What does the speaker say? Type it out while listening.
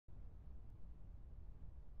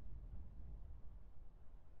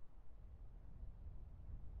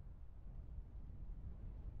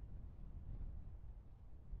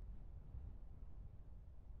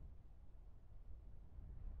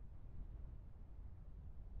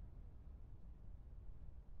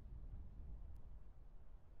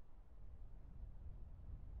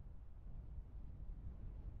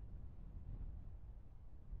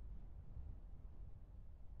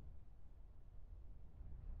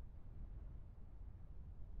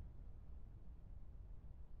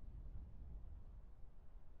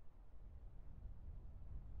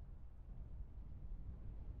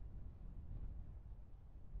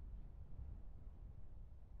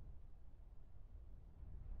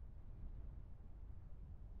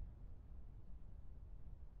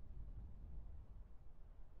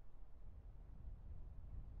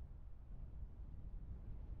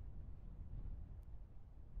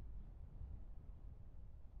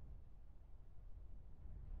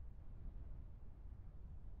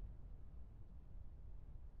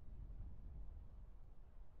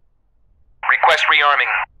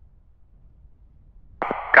rearming.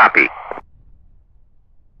 Copy.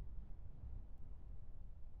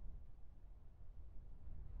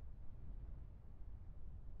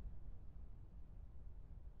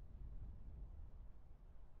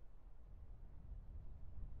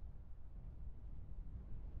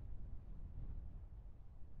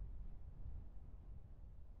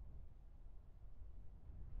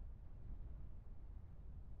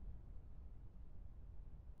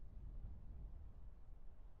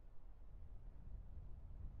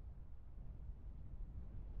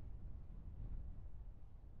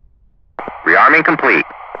 Rearming complete.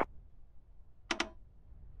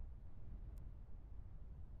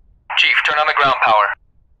 Chief, turn on the ground power.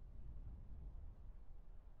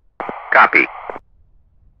 Copy.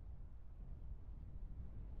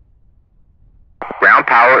 Ground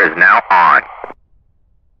power is now on.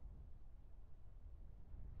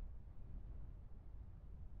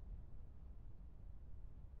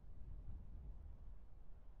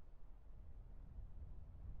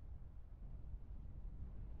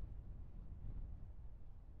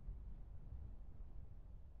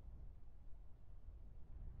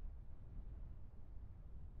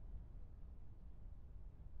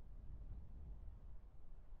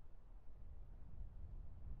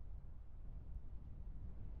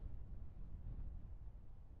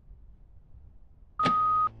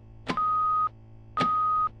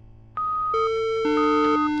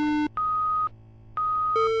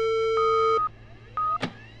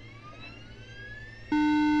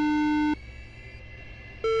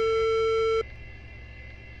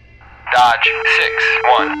 Dodge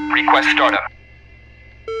 6-1. Request startup.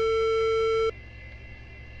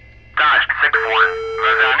 Dodge 6-1.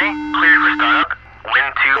 Vazani, cleared for startup.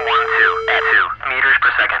 Wind 212 at 2 meters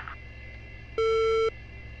per second.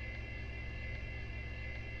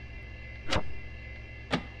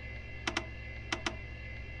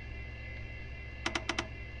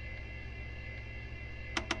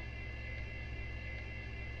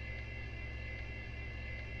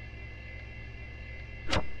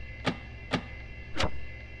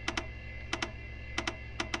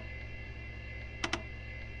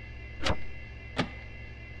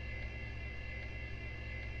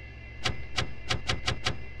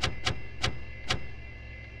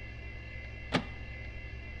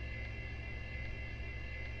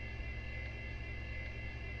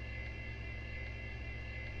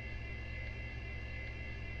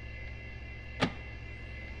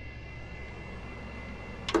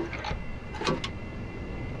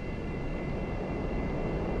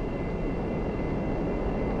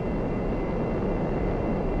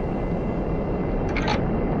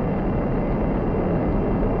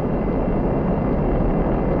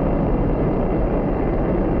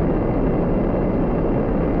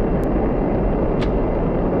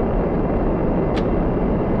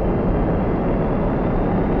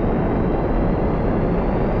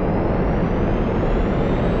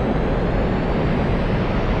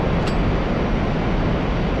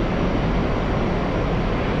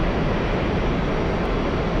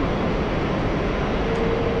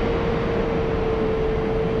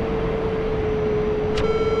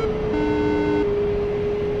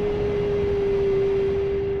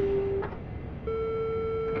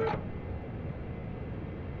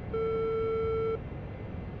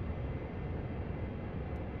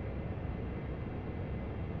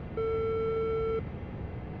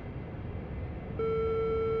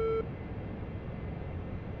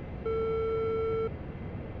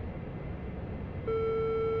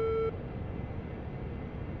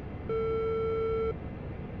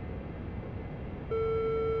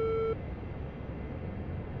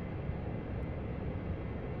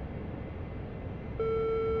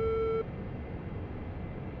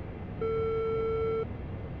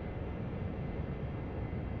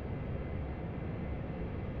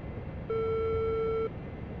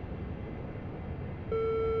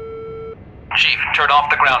 Chief, turn off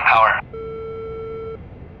the ground power.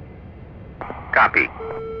 Copy.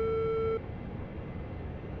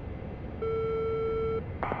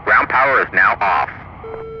 Ground power is now off.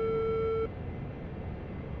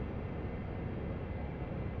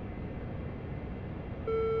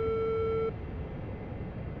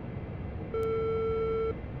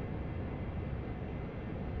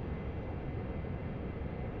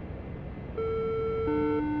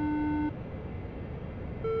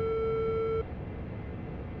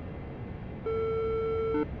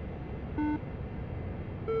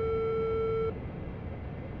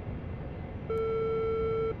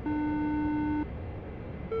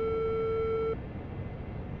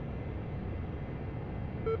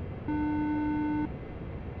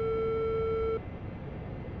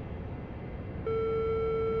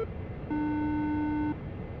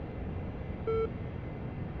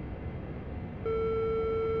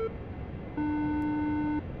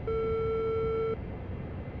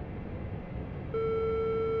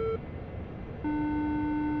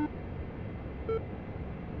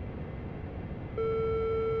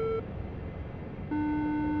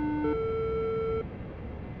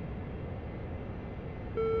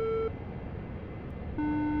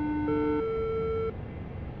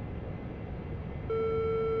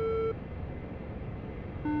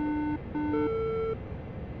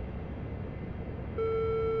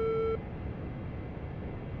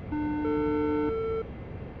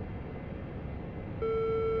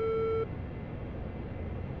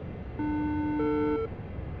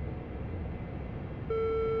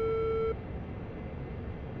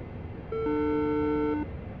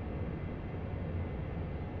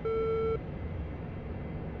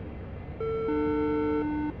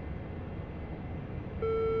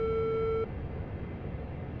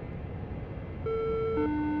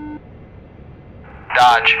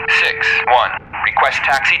 Dodge 6-1. Request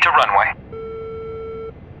taxi to runway.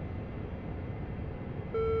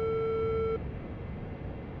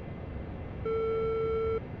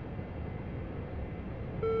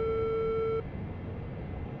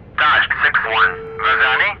 Dodge 6-1.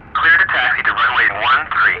 Vazani, clear to taxi to runway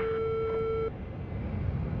 13.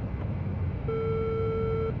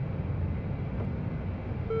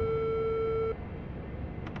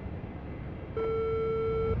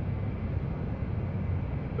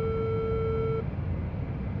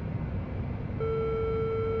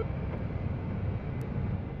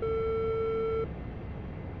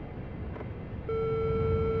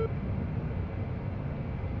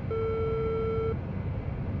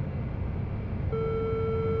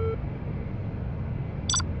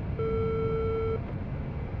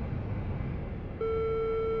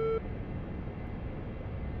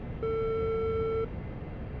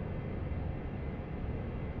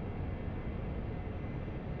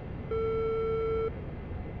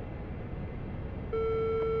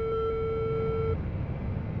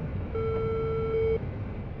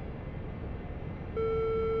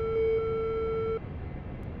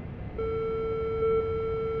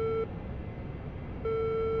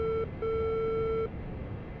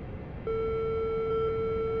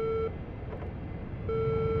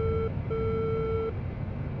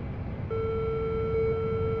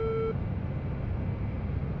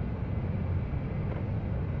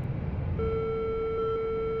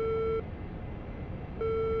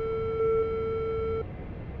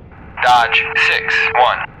 Dodge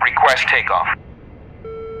 6-1. Request takeoff.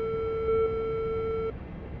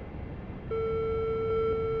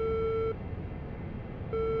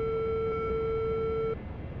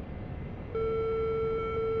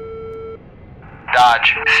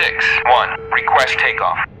 Dodge 6-1. Request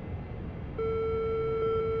takeoff.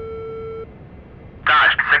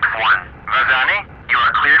 Dodge 6-1. Vazani, you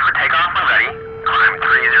are cleared for takeoff when ready. Climb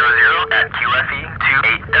 300 at QFE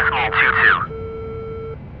 28.22.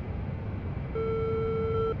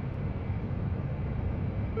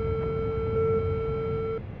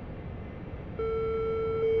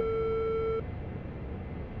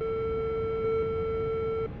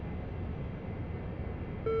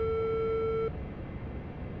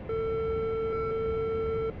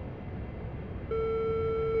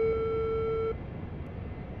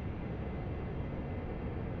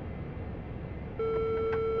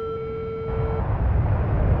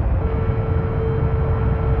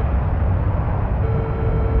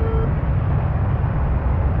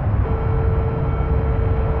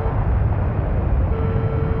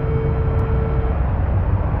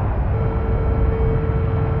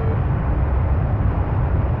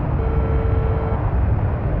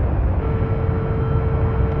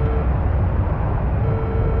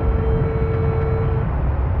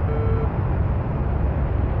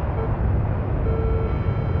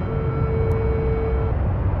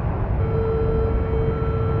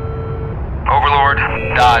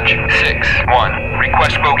 Dodge 6-1.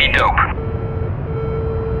 Request bogey dope.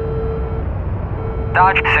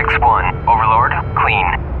 Dodge 6-1. Overlord, clean.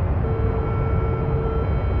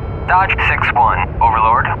 Dodge 6-1.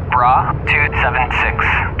 Overlord, Bra 276.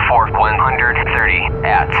 For 130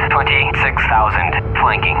 at 26,000.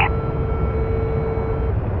 Flanking.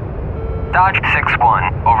 Dodge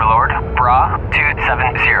 6-1. Overlord, Bra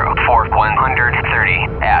 270. For 130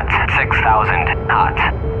 at 6,000.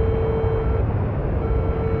 Hot.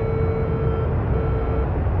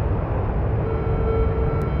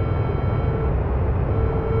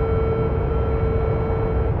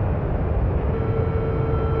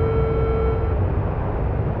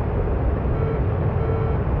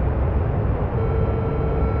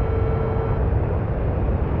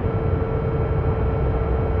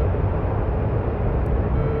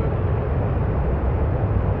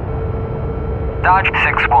 Dodge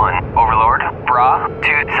 6-1. Overlord, Bra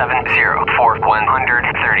 270. For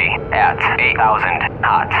 130 at 8,000.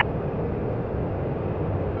 Hot.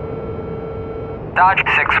 Dodge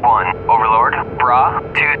 6-1. Overlord, Bra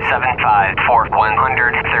 275. For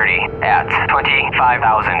 130 at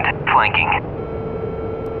 25,000. Flanking.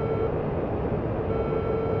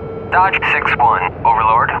 Dodge 6-1.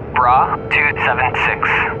 Overlord, Bra 276.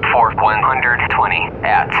 For 120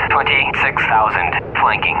 at 26,000.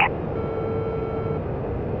 Flanking.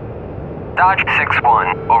 Dodge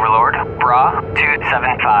 6-1. Overlord, Bra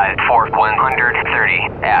 275. For 130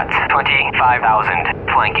 at 25,000.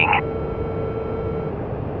 Flanking.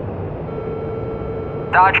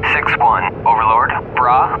 Dodge 6-1. Overlord,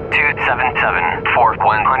 Bra 277. For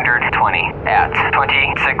 120 at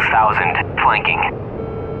 26,000. Flanking.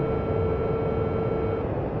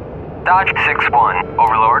 Dodge 6-1.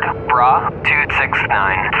 Overlord, Bra 269.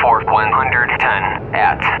 69 for 110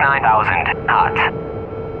 at 9,000 hot.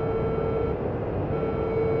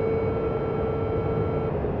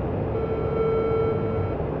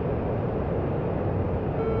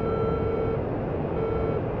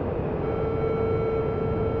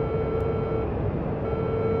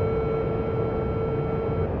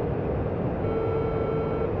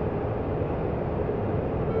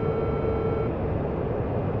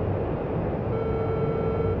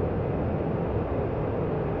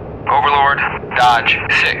 Overlord, Dodge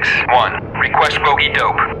 6-1. Request bogey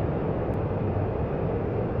dope.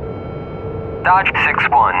 Dodge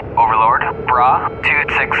 6-1, Overlord, Bra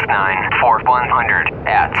 269 for 100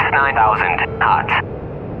 at 9,000 hot.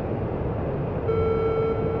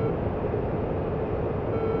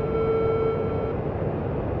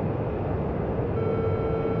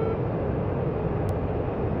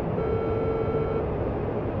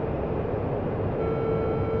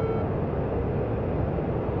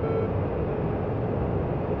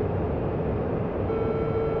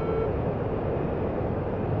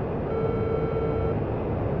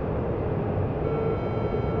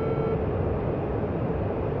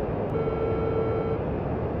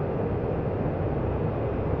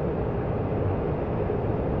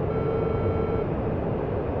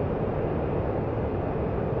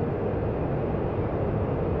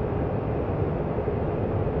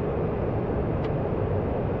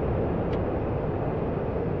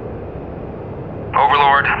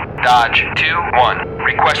 Overlord, Dodge 2-1.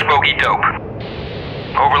 Request bogey dope.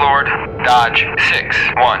 Overlord, Dodge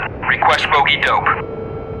 6-1. Request bogey dope.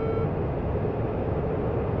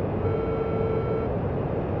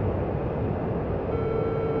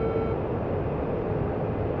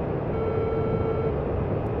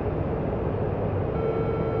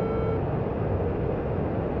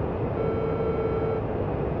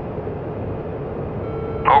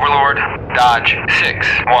 Overlord, Dodge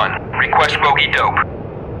 6-1. Request bogey dope.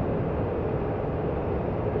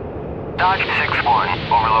 Dodge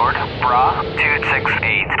 6-1, Overlord, Bra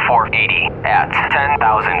 268 for 80 at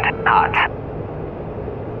 10,000 hot.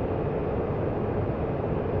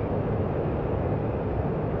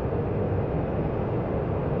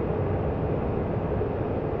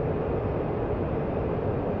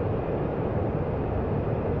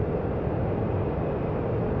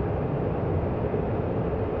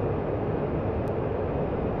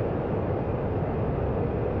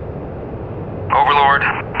 Overlord,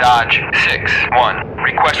 Dodge 6-1.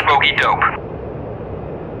 Request bogey dope.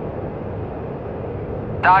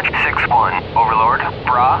 Dodge 6-1, Overlord,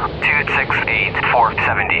 Bra 268 for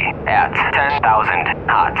 70 at 10,000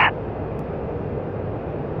 hot.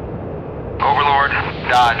 Overlord,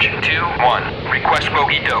 Dodge 2-1. Request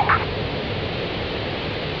bogey dope.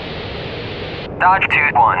 Dodge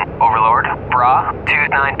 2-1, Overlord, Bra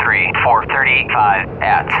 293 for 35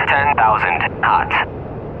 at 10,000 hot.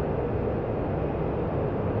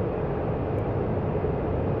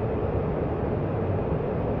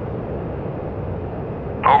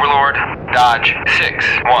 Overlord, Dodge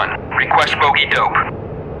 6-1. Request bogey dope.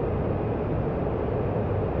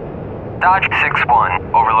 Dodge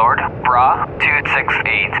 6-1, Overlord, Bra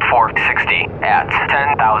 268 for 60 at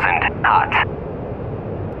 10,000 hot.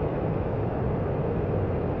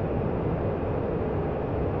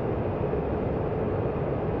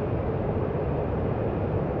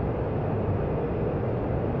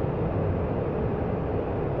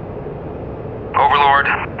 Overlord,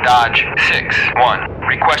 Dodge 6-1.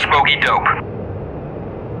 Request bogey dope.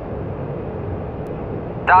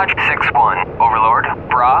 Dodge 6-1, Overlord,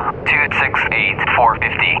 Bra 268 for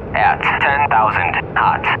 50 at 10,000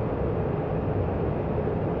 hot.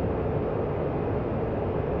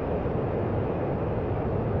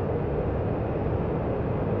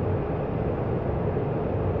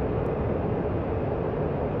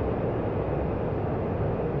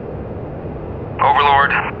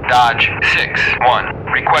 Overlord, Dodge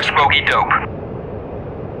 6-1. Request bogey dope.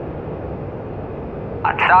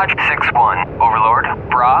 Dodge 6-1, Overlord,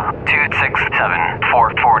 Bra 267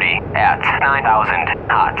 for 40 at 9,000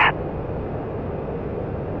 hot.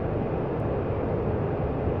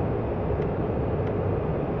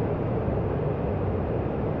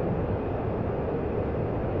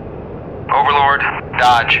 Overlord,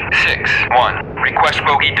 Dodge 6-1. Request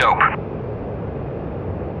bogey dope.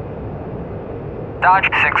 Dodge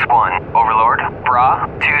 6-1, Overlord, Bra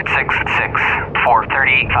 266 for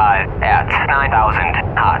 35 at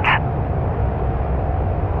 9,000 hot.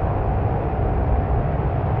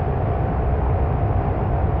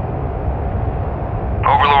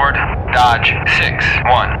 Overlord, Dodge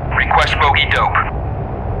 6-1. Request bogey dope.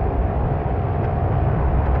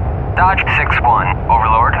 Dodge 6-1,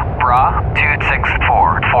 Overlord, Bra 266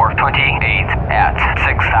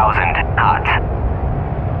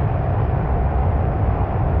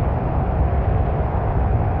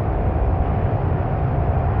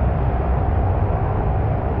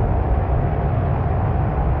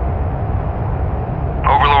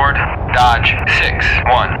 Dodge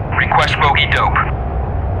 6-1. Request bogey dope.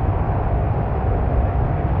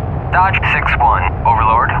 Dodge 6-1,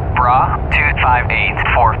 Overlord, Bra 258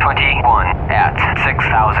 421 at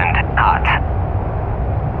 6,000 hot.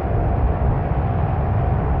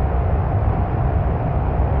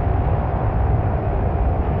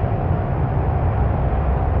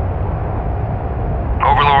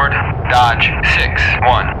 Overlord, Dodge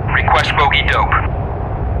 6-1. Request bogey dope.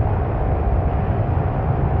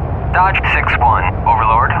 Dodge 6-1,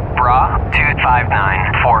 Overlord, Bra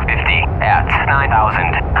 259 450 at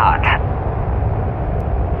 9,000 hot.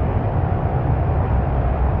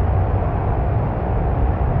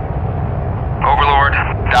 Overlord,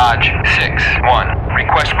 Dodge 6-1.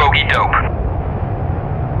 Request bogey dope.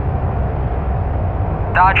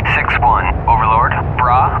 Dodge 6-1, Overlord,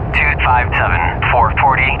 Bra 257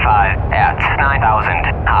 445 at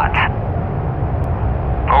 9,000 hot.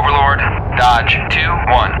 Overlord, Dodge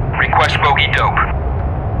 2-1. Request bogey dope.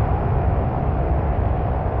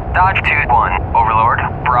 Dodge 2-1, Overlord,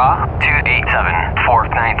 Bra 287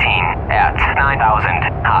 419 at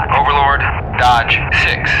 9,000 hot. Overlord, Dodge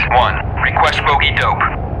 6-1. Request bogey dope.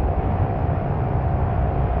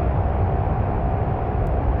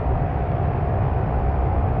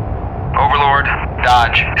 Overlord,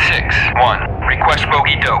 Dodge 6-1. Request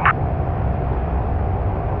bogey dope.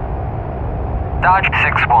 Dodge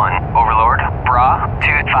 6-1, Overlord, Bra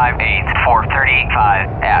 258 435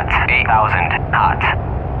 at 8,000 hot.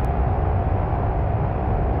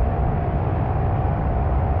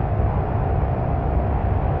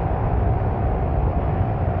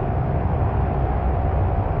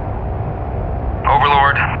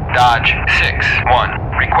 Overlord, Dodge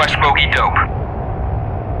 6-1. Request bogey dope.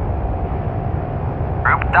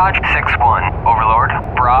 Group Dodge 6-1, Overlord,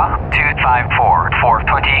 Bra 254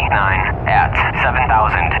 429 at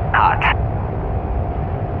 7,000 hot.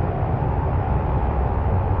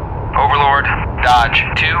 Overlord, Dodge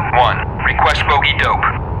 2-1. Request bogey dope.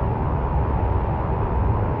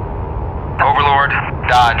 Overlord,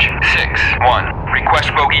 Dodge 6-1.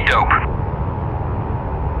 Request bogey dope.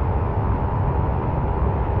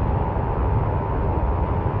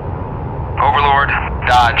 Overlord,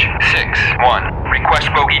 Dodge 6-1. Request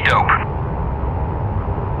bogey dope.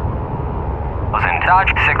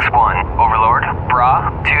 Dodge 6-1, Overlord, Bra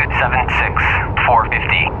 276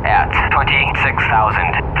 450 at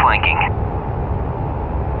 26,000 flanking.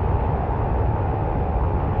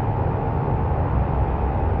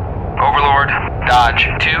 Overlord, Dodge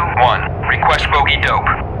 2-1. Request bogey dope.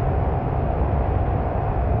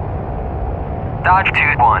 Dodge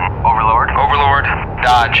 2-1, Overlord. Overlord,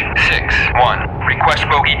 Dodge 6-1. Request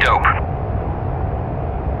bogey dope.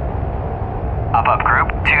 Up group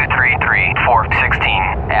 233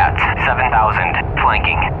 416 at 7,000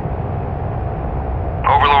 flanking.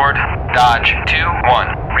 Overlord, Dodge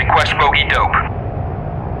 2-1. Request bogey dope.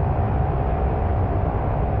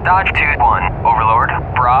 Dodge 2-1, Overlord,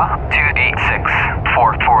 Bra 286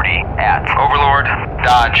 440 at. Overlord,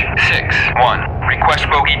 Dodge 6-1. Request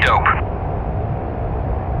bogey dope.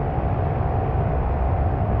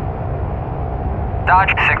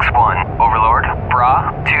 Dodge 6-1, Overlord,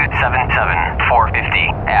 Bra 277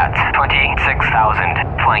 450 at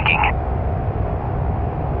 26,000 flanking.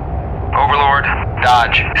 Overlord,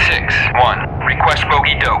 Dodge 6-1. Request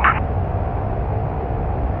bogey dope.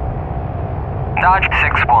 Dodge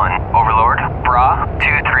 6-1, Overlord, Bra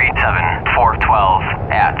 237 412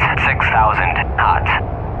 at 6,000 hot.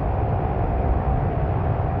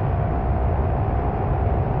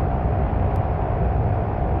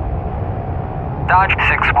 Dodge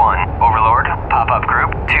 6-1, Overlord, pop-up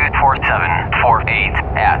group 247 48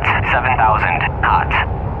 at 7,000 hot.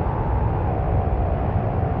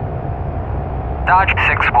 Dodge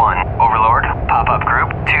 6-1, Overlord, pop-up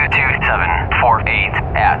group 227 48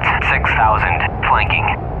 at 6,000 flanking.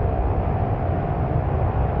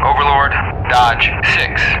 Overlord, Dodge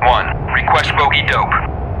 6-1. Request bogey dope.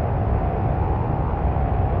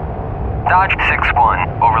 Dodge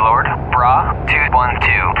 6-1, Overlord, Bra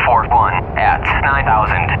 21241 at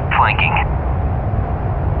 9,000 flanking.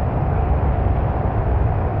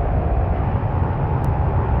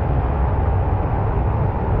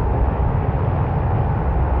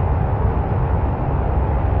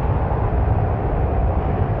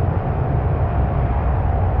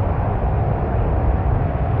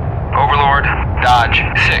 Overlord, Dodge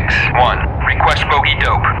 6-1. Request bogey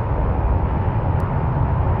dope.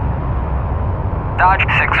 Dodge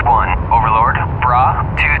 6-1, Overlord, Bra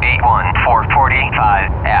 281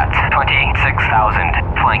 445 at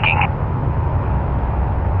 26,000 flanking.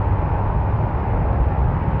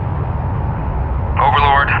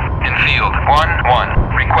 Overlord, in field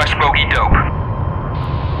 1-1. Request request bogey dope.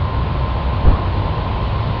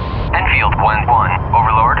 Enfield 1-1,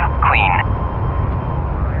 Overlord, clean.